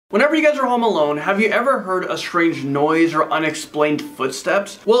Whenever you guys are home alone, have you ever heard a strange noise or unexplained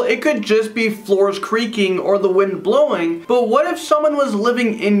footsteps? Well, it could just be floors creaking or the wind blowing, but what if someone was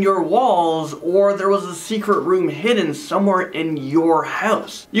living in your walls or there was a secret room hidden somewhere in your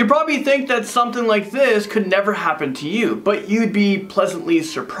house? You probably think that something like this could never happen to you, but you'd be pleasantly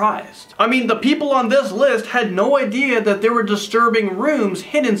surprised. I mean, the people on this list had no idea that there were disturbing rooms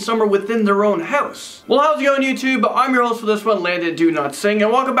hidden somewhere within their own house. Well, how's it going, YouTube? I'm your host for this one, Landon Do Not Sing,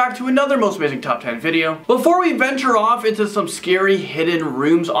 and welcome back to another most amazing top 10 video. Before we venture off into some scary hidden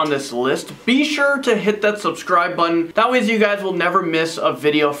rooms on this list, be sure to hit that subscribe button. That way you guys will never miss a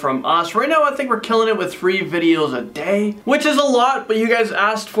video from us. Right now I think we're killing it with 3 videos a day, which is a lot, but you guys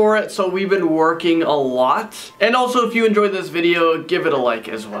asked for it, so we've been working a lot. And also, if you enjoyed this video, give it a like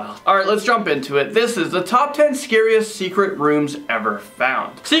as well. Alright, let's jump into it. This is the top 10 scariest secret rooms ever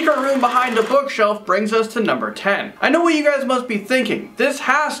found. Secret room behind a bookshelf brings us to number 10. I know what you guys must be thinking. This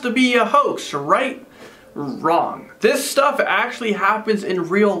has to be a hoax, right? Wrong. This stuff actually happens in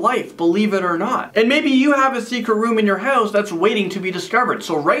real life, believe it or not. And maybe you have a secret room in your house that's waiting to be discovered.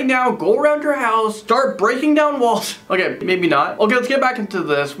 So right now, go around your house, start breaking down walls. Okay, maybe not. Okay, let's get back into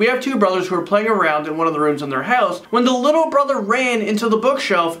this. We have 2 brothers who are playing around in one of the rooms in their house when the little brother ran into the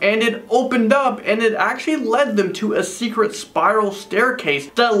bookshelf and it opened up and it actually led them to a secret spiral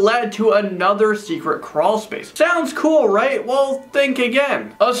staircase that led to another secret crawl space. Sounds cool, right? Well, think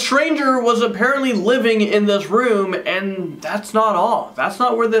again. A stranger was apparently living in this room, and that's not all. That's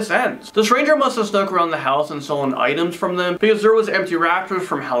not where this ends. The stranger must have snuck around the house and stolen items from them because there was empty wrappers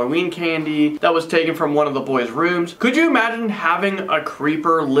from Halloween candy that was taken from one of the boys' rooms. Could you imagine having a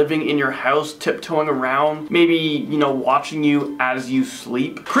creeper living in your house, tiptoeing around, maybe, you know, watching you as you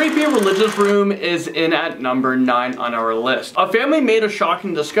sleep? Creepy religious room is in at number 9 on our list. A family made a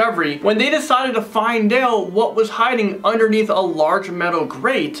shocking discovery when they decided to find out what was hiding underneath a large metal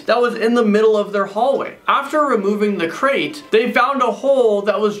grate that was in the middle of their hallway. After removing the crate, they found a hole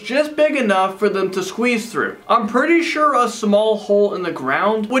that was just big enough for them to squeeze through. I'm pretty sure a small hole in the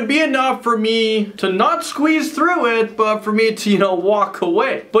ground would be enough for me to not squeeze through it, but for me to, you know, walk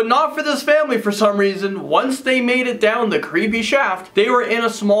away. But not for this family for some reason. Once they made it down the creepy shaft, they were in a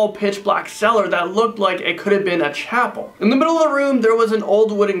small pitch black cellar that looked like it could have been a chapel. In the middle of the room, there was an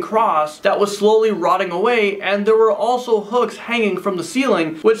old wooden cross that was slowly rotting away, and there were also hooks hanging from the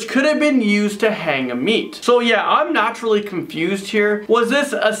ceiling, which could have been used to hang a meat. So yeah, I'm naturally confused here. Was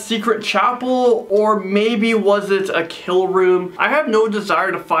this a secret chapel, or maybe was it a kill room? I have no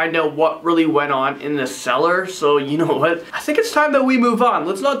desire to find out what really went on in this cellar, so you know what? I think it's time that we move on.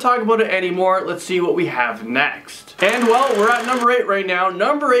 Let's not talk about it anymore. Let's see what we have next. And well, we're at number 8 right now.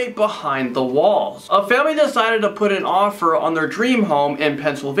 Number 8, behind the walls. A family decided to put an offer on their dream home in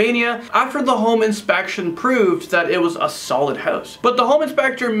Pennsylvania after the home inspection proved that it was a solid house. But the home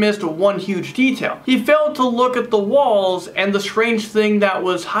inspector missed one huge detail. He failed to look at the walls and the strange thing that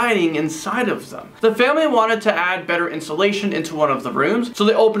was hiding inside of them. The family wanted to add better insulation into one of the rooms, so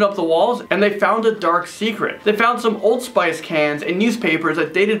they opened up the walls and they found a dark secret. They found some Old Spice cans and newspapers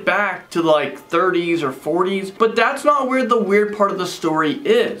that dated back to like 30s or 40s, but that's not where the weird part of the story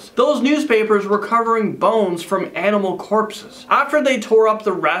is. Those newspapers were covering bones from animal corpses. After they tore up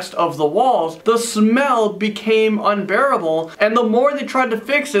the rest of the walls, the smell became unbearable, and the more they tried to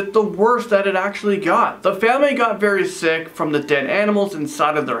fix it, the worse that it actually got. The family got very sick from the dead animals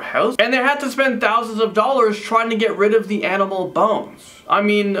inside of their house, and they had to spend thousands of dollars trying to get rid of the animal bones. I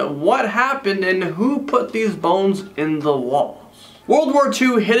mean, what happened and who put these bones in the wall? World War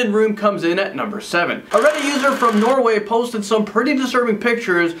II hidden room comes in at number 7. A Reddit user from Norway posted some pretty disturbing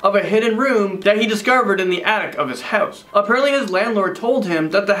pictures of a hidden room that he discovered in the attic of his house. Apparently his landlord told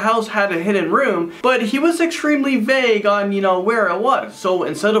him that the house had a hidden room, but he was extremely vague on, you know, where it was. So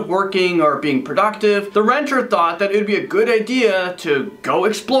instead of working or being productive, the renter thought that it would be a good idea to go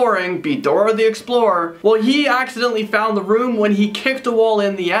exploring, be Dora the Explorer. Well, he accidentally found the room when he kicked a wall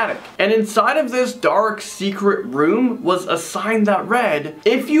in the attic. And inside of this dark secret room was a sign that read,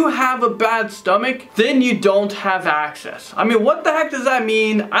 "If you have a bad stomach, then you don't have access." I mean, what the heck does that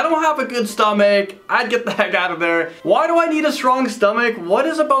mean? I don't have a good stomach. I'd get the heck out of there. Why do I need a strong stomach? What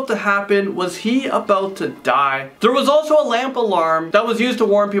is about to happen? Was he about to die? There was also a lamp alarm that was used to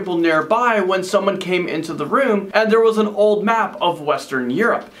warn people nearby when someone came into the room, and there was an old map of Western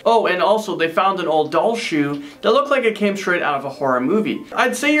Europe. Oh, and also they found an old doll shoe that looked like it came straight out of a horror movie.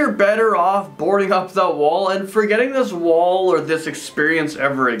 I'd say you're better off boarding up that wall and forgetting this wall or this experience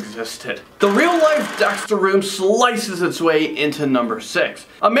ever existed. The real-life Dexter room slices its way into number 6.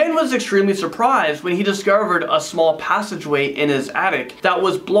 A man was extremely surprised when he discovered a small passageway in his attic that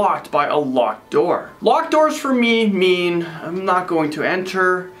was blocked by a locked door. Locked doors for me mean I'm not going to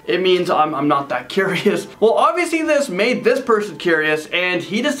enter. it means I'm not that curious. Well, obviously this made this person curious, and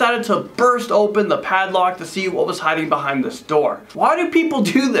he decided to burst open the padlock to see what was hiding behind this door. Why do people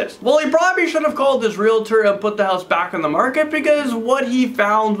do this? Well, he probably should have called his realtor and put the house back on the market, because what he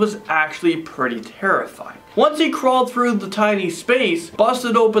found was actually pretty terrifying. Once he crawled through the tiny space,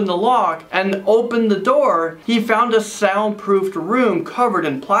 busted open the lock, and opened the door, he found a soundproofed room covered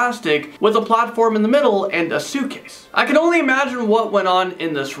in plastic with a platform in the middle and a suitcase. I can only imagine what went on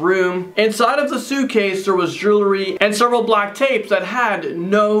in this room. Inside of the suitcase there was jewelry and several black tapes that had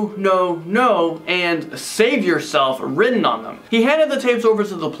 "No, no, no" and "Save yourself" written on them. He handed the tapes over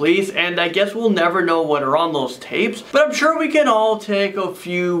to the police, and I guess we'll never know what are on those tapes, but I'm sure we can all take a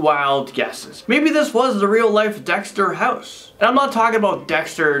few wild guesses. Maybe this was the real life Dexter house. And I'm not talking about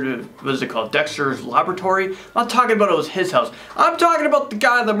Dexter, what is it called, Dexter's Laboratory. I'm not talking about it was his house. I'm talking about the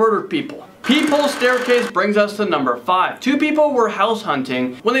guy that murdered people. Peephole staircase brings us to number 5. Two people were house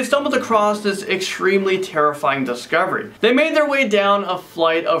hunting when they stumbled across this extremely terrifying discovery. They made their way down a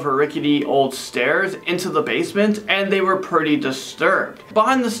flight of rickety old stairs into the basement, and they were pretty disturbed.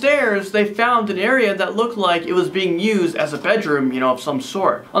 Behind the stairs, they found an area that looked like it was being used as a bedroom, of some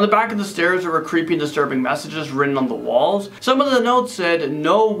sort. On the back of the stairs, there were creepy and disturbing messages written on the walls. Some of the notes said,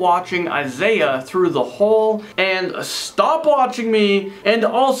 "No watching Isaiah through the hole," and "Stop watching me," and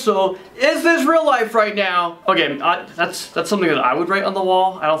also, "Is this real life right now?" Okay, that's something that I would write on the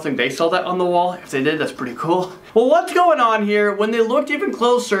wall. I don't think they saw that on the wall. If they did, that's pretty cool. Well, what's going on here? When they looked even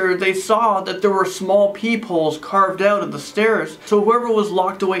closer, they saw that there were small peepholes carved out of the stairs, so whoever was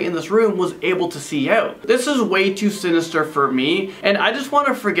locked away in this room was able to see out. This is way too sinister for me, and I just want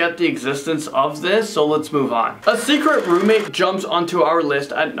to forget the existence of this, so let's move on. A secret roommate jumps onto our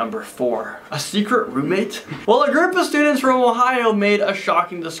list at number 4. A secret roommate? Well, a group of students from Ohio made a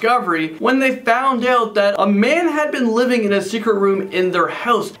shocking discovery when they found out that a man had been living in a secret room in their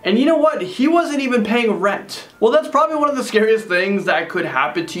house. And you know what? He wasn't even paying rent. Well, that's probably one of the scariest things that could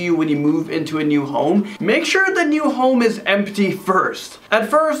happen to you when you move into a new home. Make sure the new home is empty first. At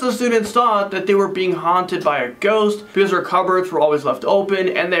first, the students thought that they were being haunted by a ghost because their cupboards were always left open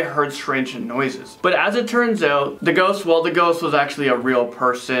and they heard strange noises. But as it turns out, the ghost was actually a real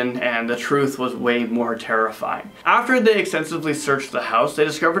person, and the truth was way more terrifying. After they extensively searched the house, they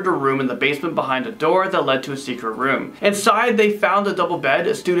discovered a room in the basement behind a door that led to a secret room. Inside, they found a double bed,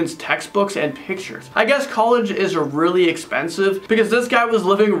 a student's textbooks, and pictures. I guess college is really expensive because this guy was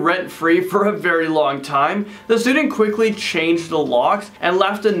living rent-free for a very long time. The student quickly changed the locks and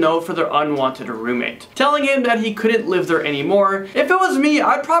left a note for their unwanted roommate, telling him that he couldn't live there anymore. If it was me,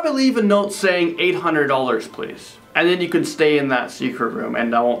 I'd probably leave a note saying $800, please. And then you can stay in that secret room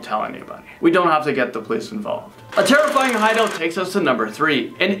and I won't tell anybody. We don't have to get the police involved. A terrifying hideout takes us to number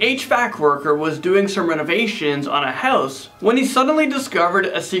 3. An HVAC worker was doing some renovations on a house when he suddenly discovered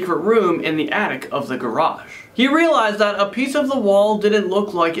a secret room in the attic of the garage. He realized that a piece of the wall didn't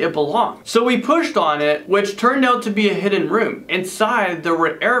look like it belonged. So he pushed on it, which turned out to be a hidden room. Inside, there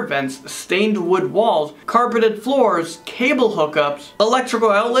were air vents, stained wood walls, carpeted floors, cable hookups,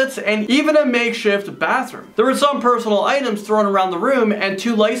 electrical outlets, and even a makeshift bathroom. There were some personal items thrown around the room, and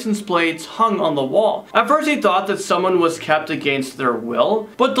 2 license plates hung on the wall. At first, he thought that someone was kept against their will,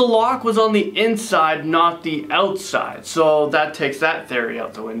 but the lock was on the inside, not the outside. So that takes that theory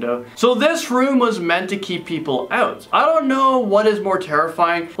out the window. So this room was meant to keep people out. I don't know what is more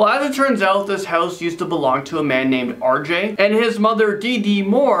terrifying. Well, as it turns out, this house used to belong to a man named RJ and his mother Dee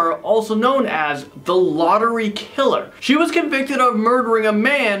Moore, also known as the Lottery Killer. She was convicted of murdering a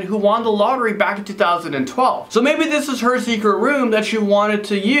man who won the lottery back in 2012. So maybe this is her secret room that she wanted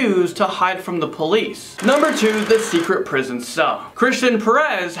to use to hide from the police. Number 2, the secret prison cell. Christian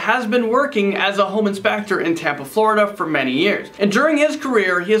Perez has been working as a home inspector in Tampa, Florida for many years. And during his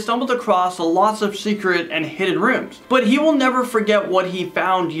career, he has stumbled across lots of secret and hidden rooms. But he will never forget what he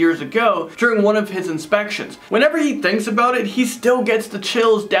found years ago during one of his inspections. Whenever he thinks about it, he still gets the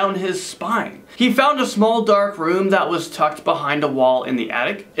chills down his spine. He found a small dark room that was tucked behind a wall in the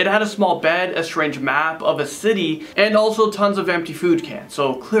attic. It had a small bed, a strange map of a city, and also tons of empty food cans,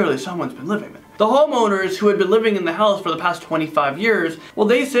 so clearly someone's been living there. The homeowners who had been living in the house for the past 25 years, well,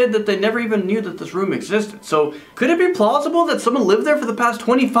 they said that they never even knew that this room existed. So could it be plausible that someone lived there for the past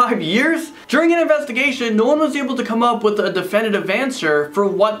 25 years? During an investigation, no one was able to come up with a definitive answer for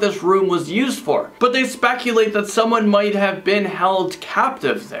what this room was used for. But they speculate that someone might have been held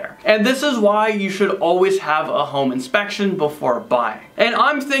captive there. And this is why you should always have a home inspection before buying. And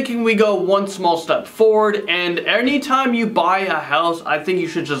I'm thinking we go one small step forward, and anytime you buy a house, I think you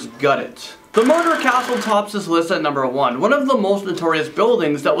should just gut it. The murder castle tops this list at number 1. One of the most notorious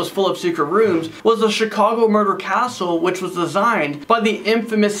buildings that was full of secret rooms was the Chicago murder castle, which was designed by the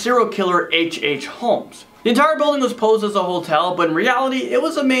infamous serial killer H.H. Holmes. The entire building was posed as a hotel, but in reality, it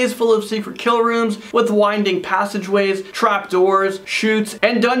was a maze full of secret kill rooms with winding passageways, trapdoors, chutes,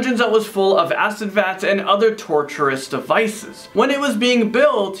 and dungeons that was full of acid vats and other torturous devices. When it was being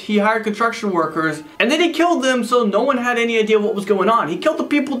built, he hired construction workers, and then he killed them so no one had any idea what was going on. He killed the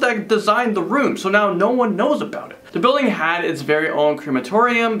people that designed the room, so now no one knows about it. The building had its very own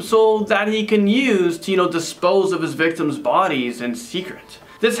crematorium so that he can use to, dispose of his victims' bodies in secret.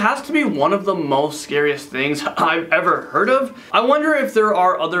 This has to be one of the most scariest things I've ever heard of. I wonder if there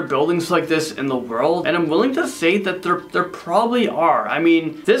are other buildings like this in the world, and I'm willing to say that there probably are. I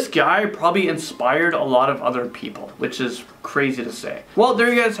mean, this guy probably inspired a lot of other people, which is crazy to say. Well,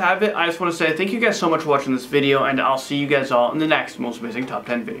 there you guys have it. I just want to say thank you guys so much for watching this video, and I'll see you guys all in the next most amazing top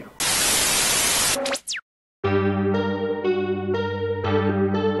 10 video.